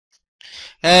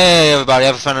Hey everybody,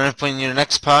 have fun enough putting you the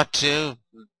next part to,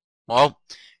 well,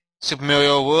 Super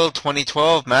Mario World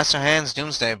 2012 Master Hands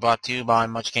Doomsday, brought to you by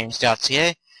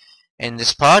MuchGames.ca. In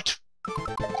this part,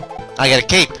 I get a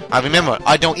cape. I remember,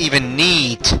 I don't even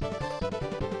need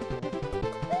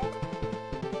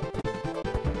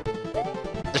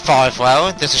the fire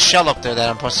flower. There's a shell up there that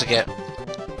I'm supposed to get.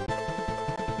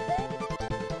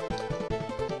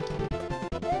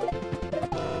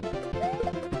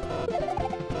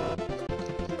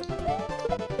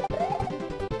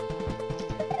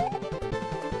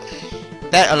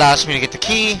 That allows me to get the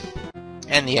key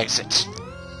and the exit.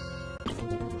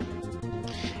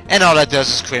 And all that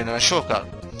does is create another shortcut.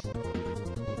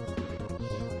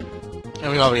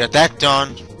 And we already got that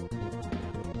done.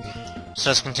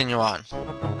 So let's continue on.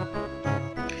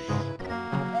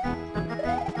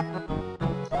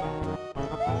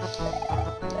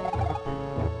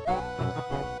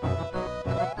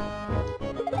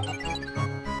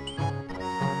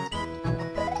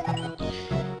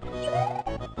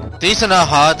 These are not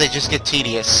hard, they just get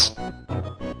tedious.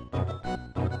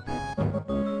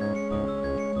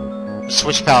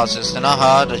 Switch palaces, they're not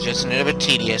hard, they're just a little bit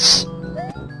tedious.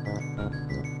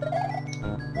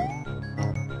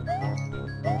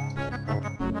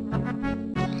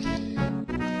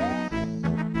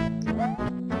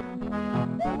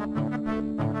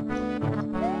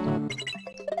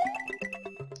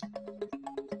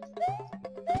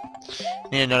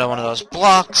 Need another one of those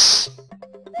blocks.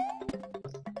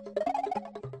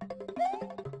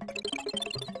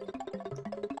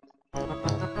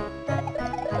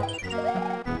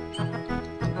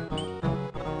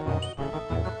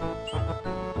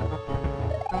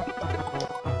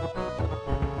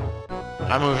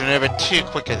 I'm moving a little bit too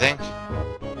quick, I think.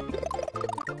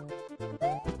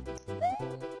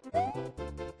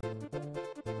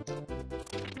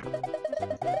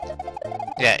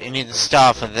 Yeah, you need the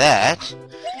star for that.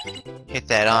 Hit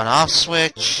that on-off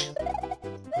switch.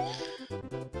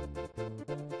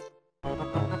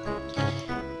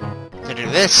 To do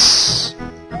this.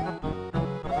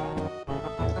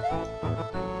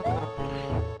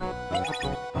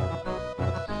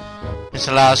 This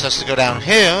allows us to go down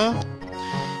here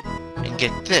and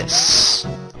get this.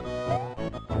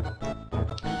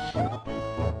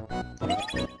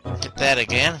 Get that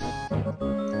again.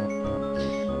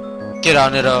 Get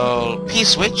our little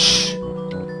P-switch.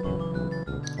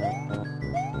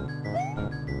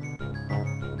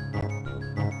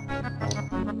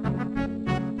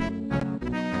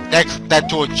 That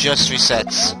door just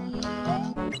resets.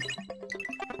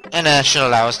 And that should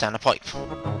allow us down the pipe.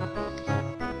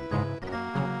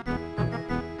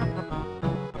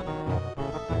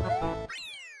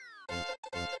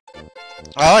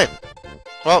 Alright.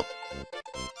 Well,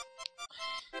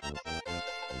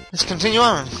 let's continue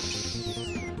on.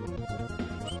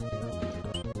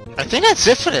 I think that's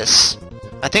it for this.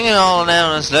 I think all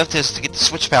now that's left is to get the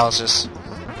switch palaces.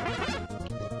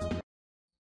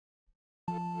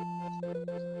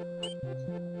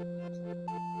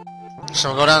 So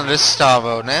we'll go down to this star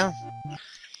road now.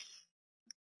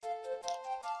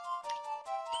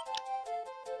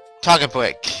 Target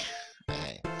break.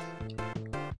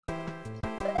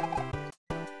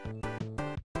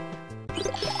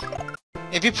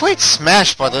 If you played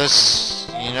Smash Brothers,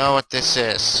 you know what this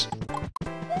is.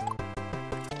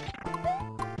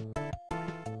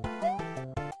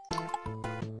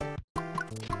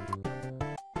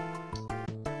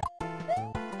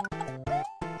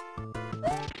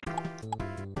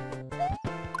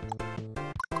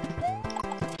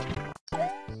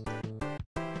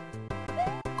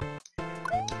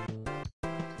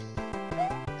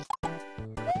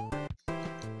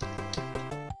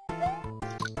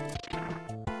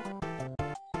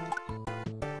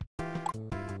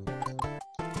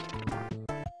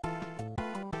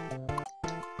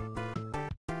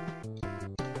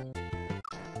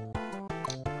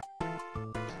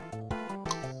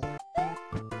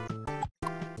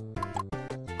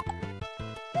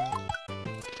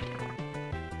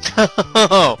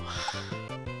 That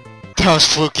was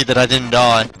fluky that I didn't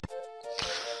die.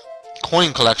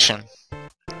 Coin collection.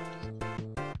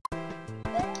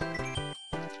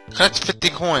 Collect 50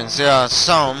 coins. There are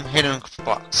some hidden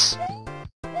blocks.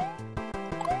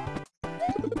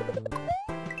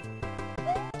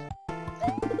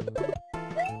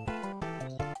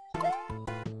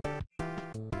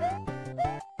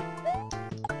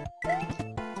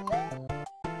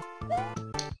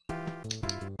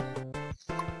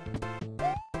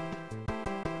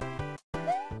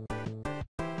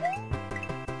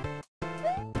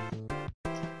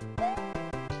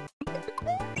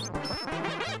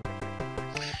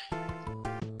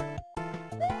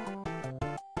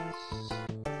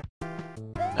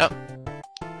 Oh.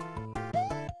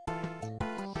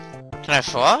 Can I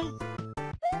fly?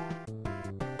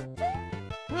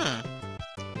 Hmm.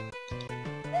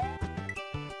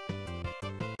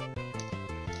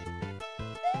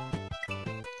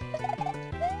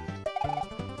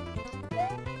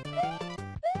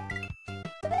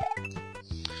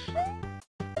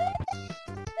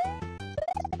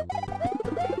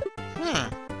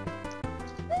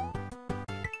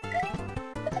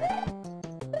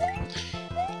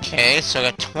 Okay, so I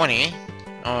got 20.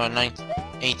 Oh, 19,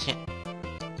 18.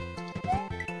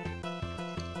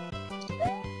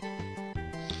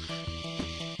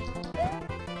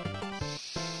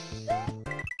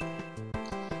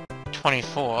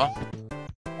 $24.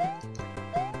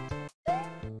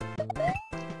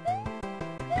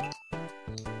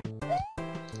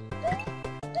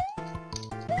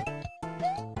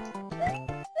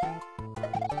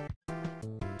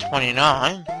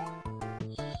 $29.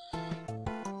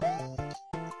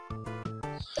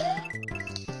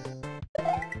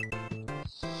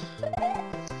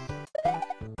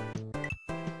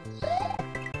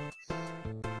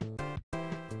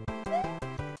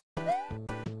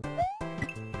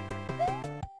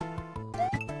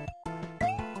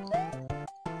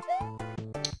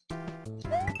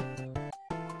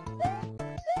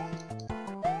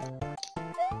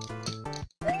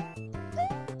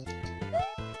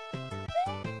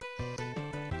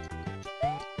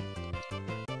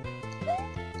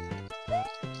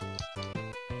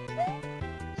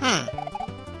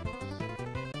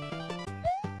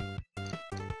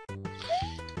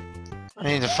 I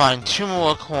need to find 2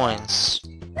 more coins.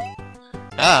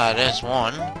 Ah, there's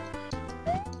one.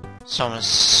 So I'm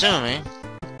assuming...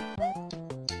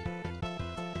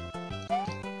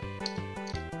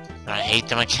 I hate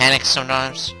the mechanics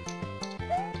sometimes.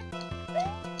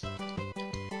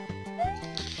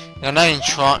 I'm not even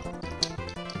trying...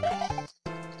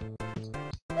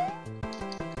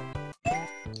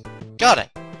 Got it!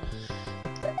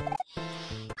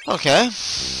 Okay.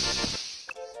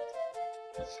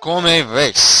 Gourmet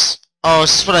race. Oh,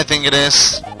 this is what I think it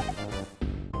is.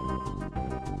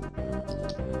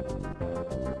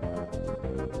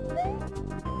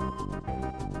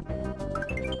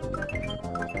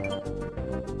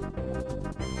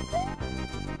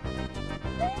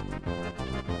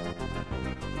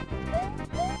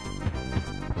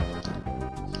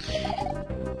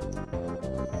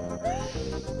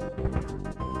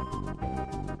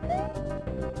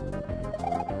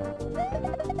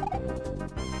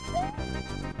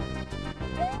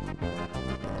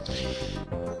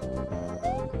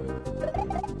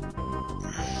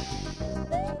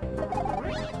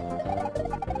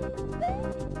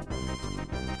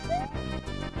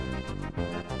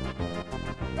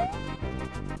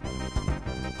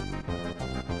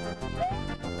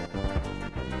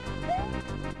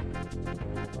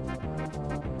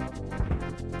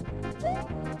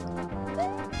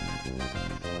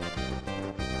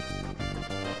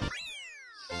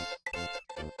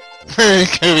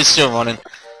 Kirby's still running.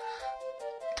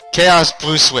 Chaos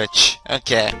blue switch.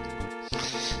 Okay.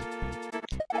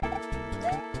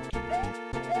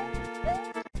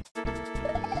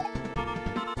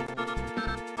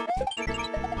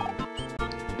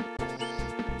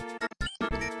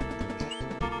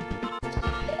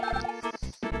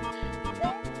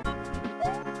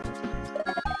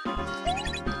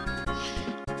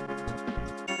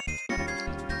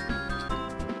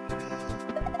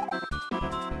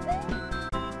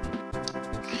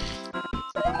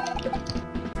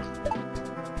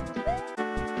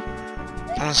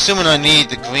 I'm assuming I need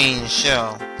the green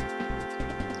shell.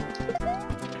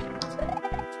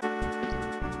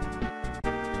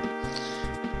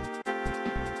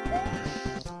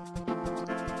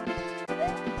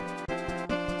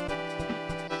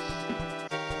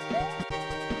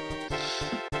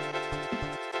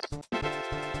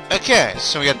 Okay,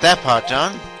 so we got that part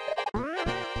done.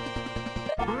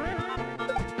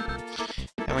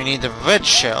 And we need the red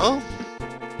shell.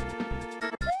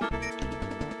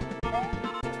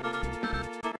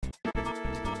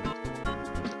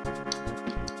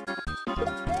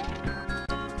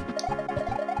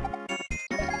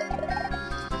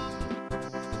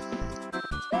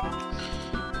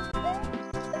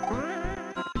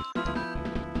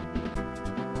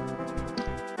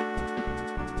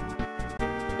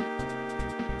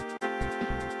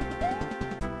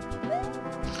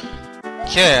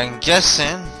 Okay, I'm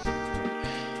guessing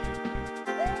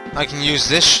I can use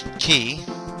this key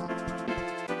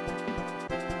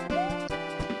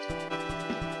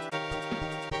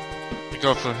to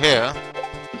go through here.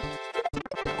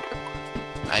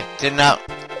 I did not...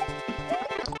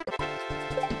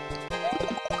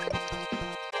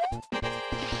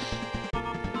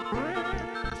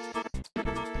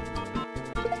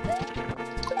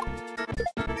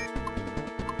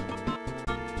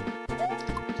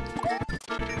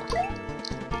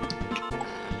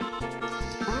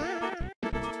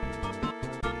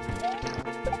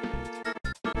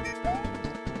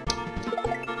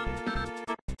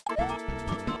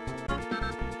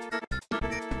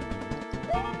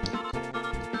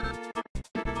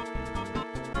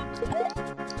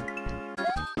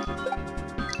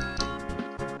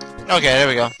 Okay, there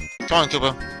we go. Come on,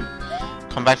 Koopa.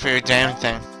 Come back for your damn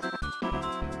thing.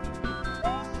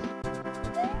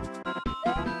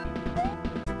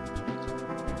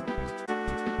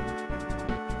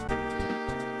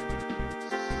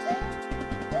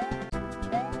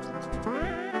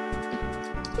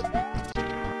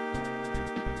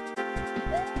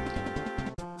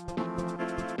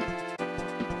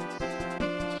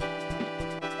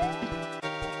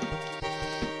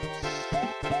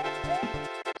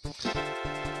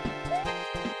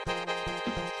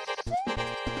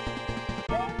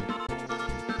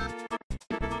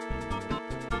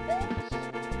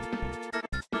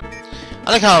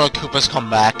 I like how the Koopas come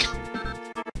back.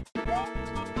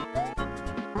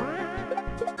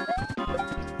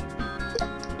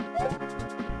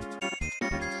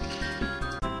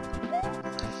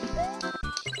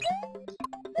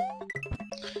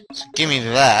 So give me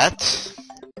that.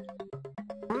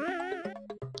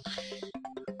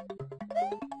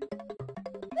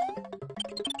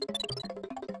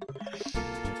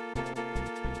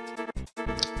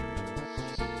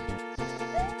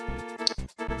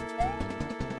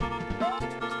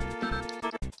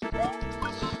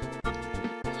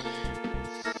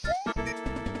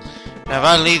 Now if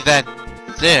I leave that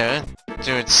there,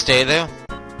 do it stay there?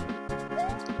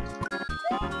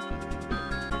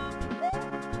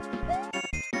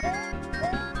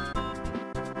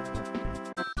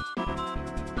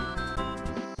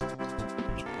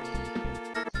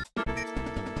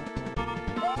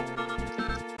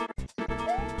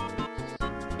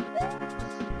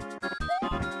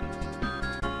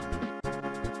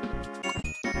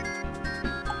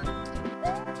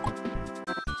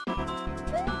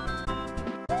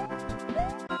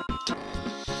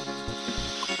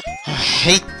 I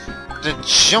hate the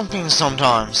jumping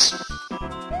sometimes.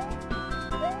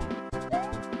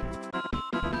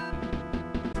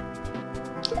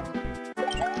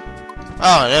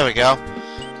 Oh, there we go.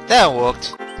 That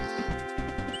worked.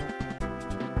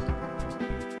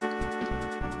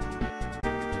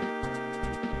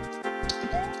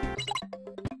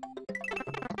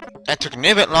 That took a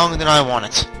little bit longer than I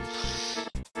wanted.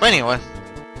 But anyway,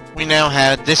 we now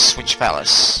have this Switch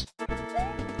Palace.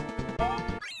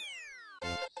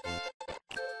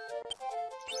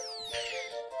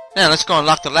 Now let's go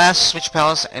unlock the last Switch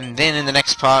Palace, and then in the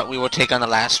next part we will take on the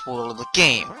last world of the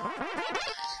game.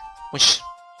 Which,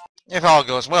 if all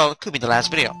goes well, it could be the last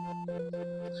video.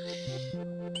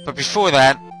 But before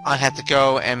that, I have to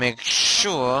go and make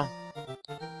sure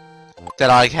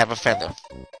that I have a feather.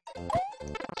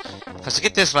 Because to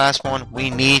get this last one,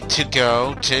 we need to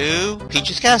go to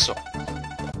Peach's Castle.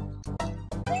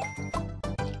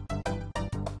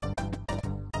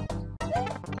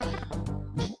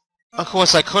 Of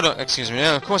course I could've,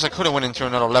 of course I could've went into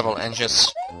another level and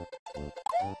just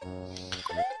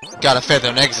got a feather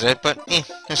and exited, but let's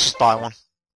just buy one.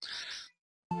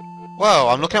 Whoa,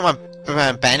 I'm looking at my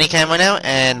Bandicam right now,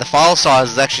 and the file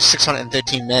size is actually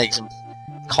 613 megs and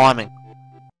climbing.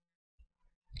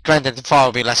 Granted, the file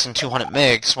will be less than 200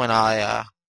 megs when I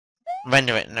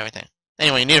render it and everything.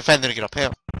 Anyway, you need a feather to get up here.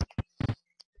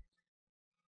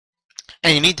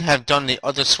 And you need to have done the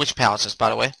other Switch Palaces, by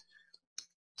the way.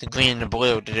 The green and the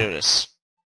blue to do this.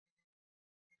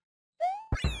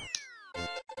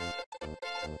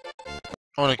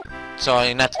 Or the,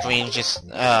 sorry, not the green, just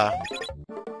and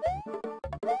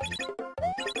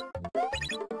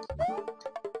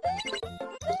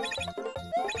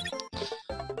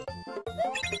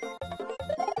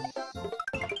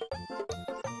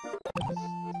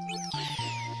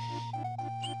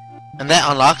that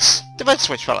unlocks the red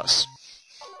Switch Palace.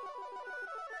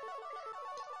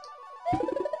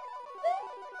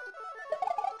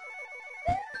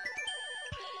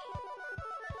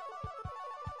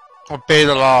 Obey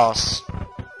the laws.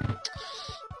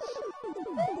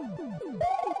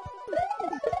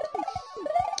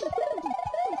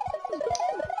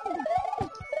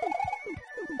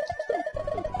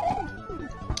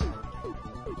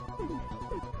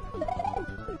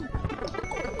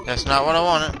 That's not what I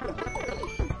wanted.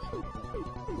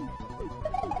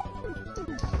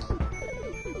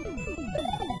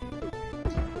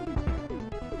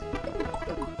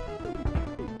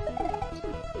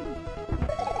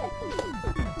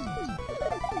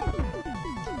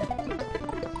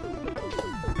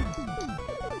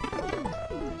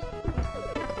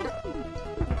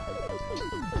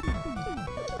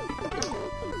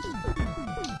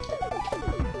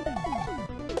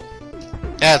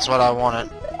 That's what I wanted.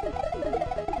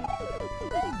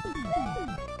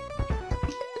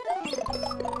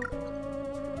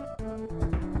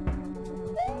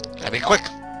 Gotta be quick.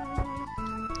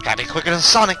 Gotta be quicker than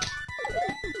Sonic.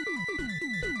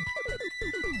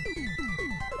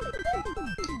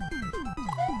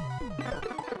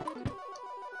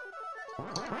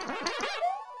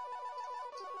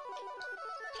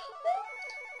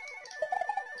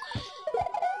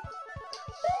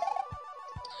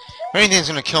 If anything's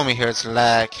gonna kill me here, it's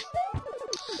lag.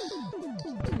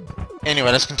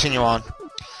 Anyway, let's continue on.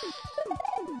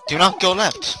 Do not go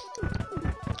left.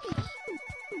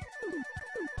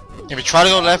 If you try to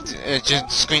go left,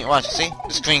 just screen. Watch, see?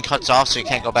 The screen cuts off, so you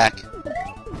can't go back.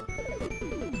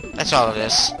 That's all it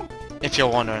is. If you're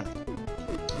wondering.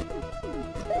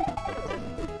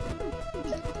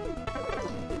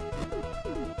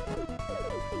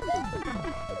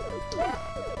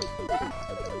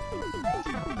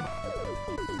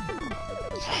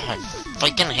 I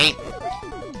freaking hate.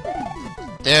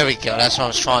 There we go. That's what I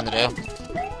was trying to do.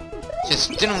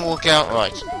 Just didn't work out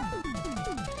right.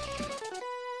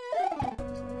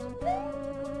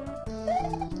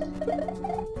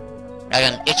 I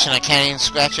got an itch and I can't even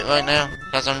scratch it right now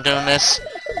because I'm doing this.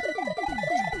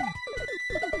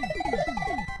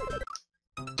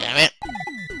 Damn it.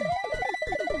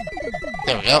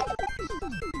 There we go.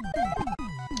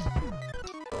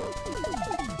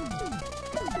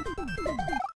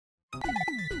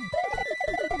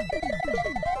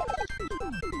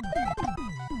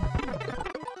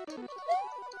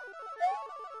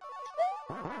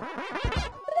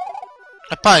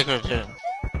 I probably could have done it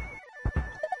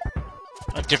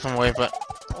a different way, but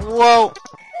whoa!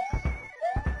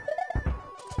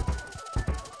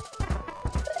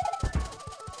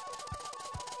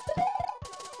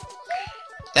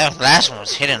 That last one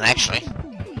was hidden, actually.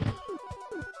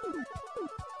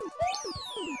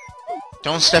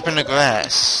 Don't step in the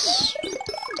grass.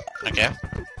 Okay.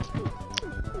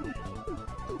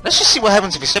 Let's just see what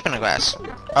happens if you step in the grass.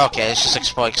 Okay, it's just like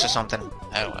spikes or something.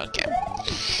 Oh, okay.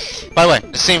 By the way,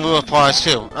 the same rule applies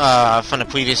too, from the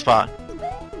previous part.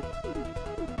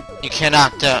 You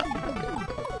cannot,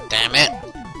 damn it.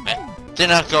 It did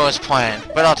not go as planned,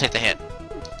 but I'll take the hit.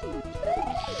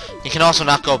 You can also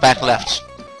not go back left.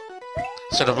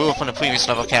 So the rule from the previous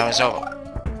level carries over.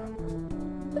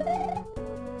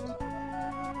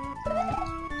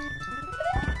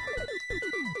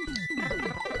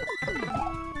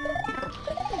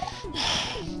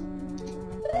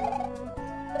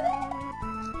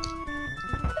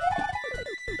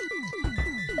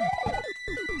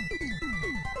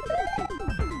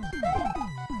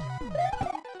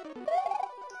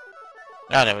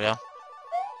 Ah, there we go.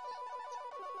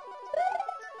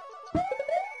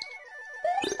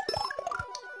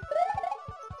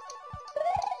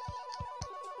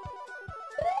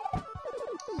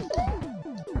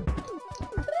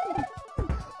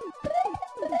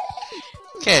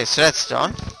 Okay, so that's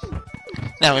done.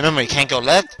 Now remember, you can't go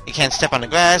left, you can't step on the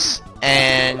grass,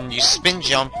 and you spin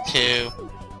jump to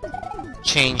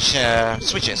change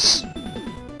switches.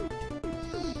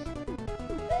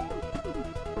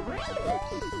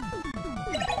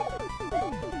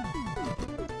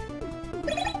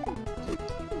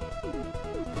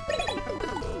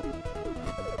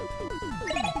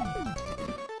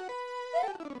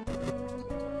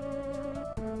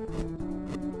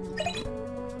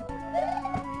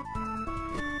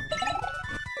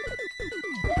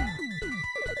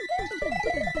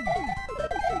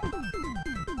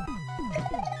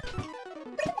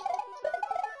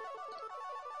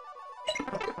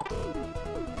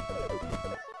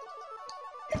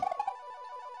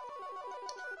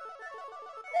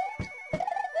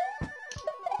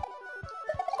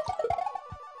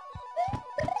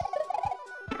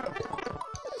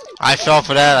 I fell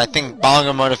for that. I think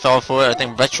Bonga might have fell for it. I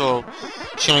think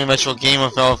Chilling Retro Gamer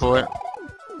fell for it.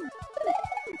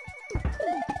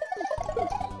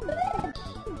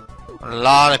 A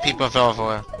lot of people fell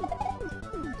for it.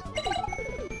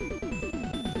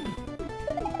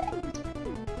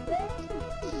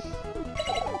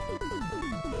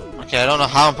 Okay, I don't know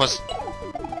how I'm supposed to...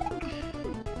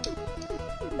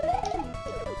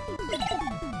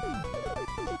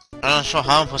 I'm not sure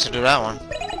how I'm supposed to do that one.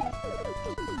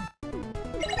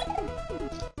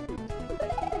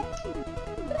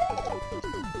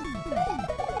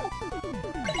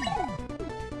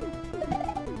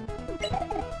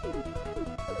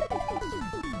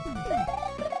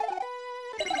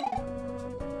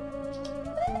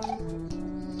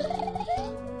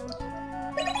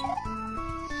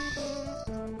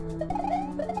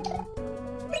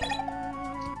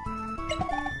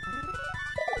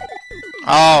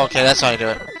 Oh, okay, that's how you do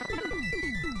it.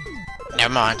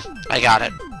 Never mind. I got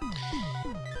it.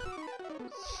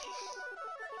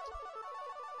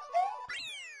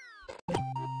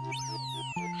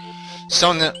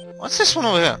 So, what's this one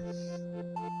over here?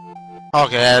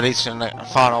 Okay, that leads to the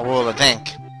final world, I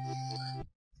think.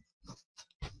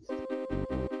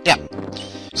 Yeah.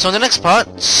 So in the next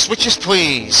part, switches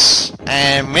please.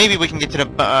 and maybe we can get to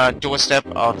the doorstep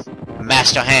of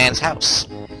Master Hand's house.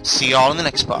 See y'all in the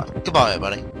next part. Goodbye,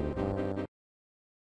 everybody.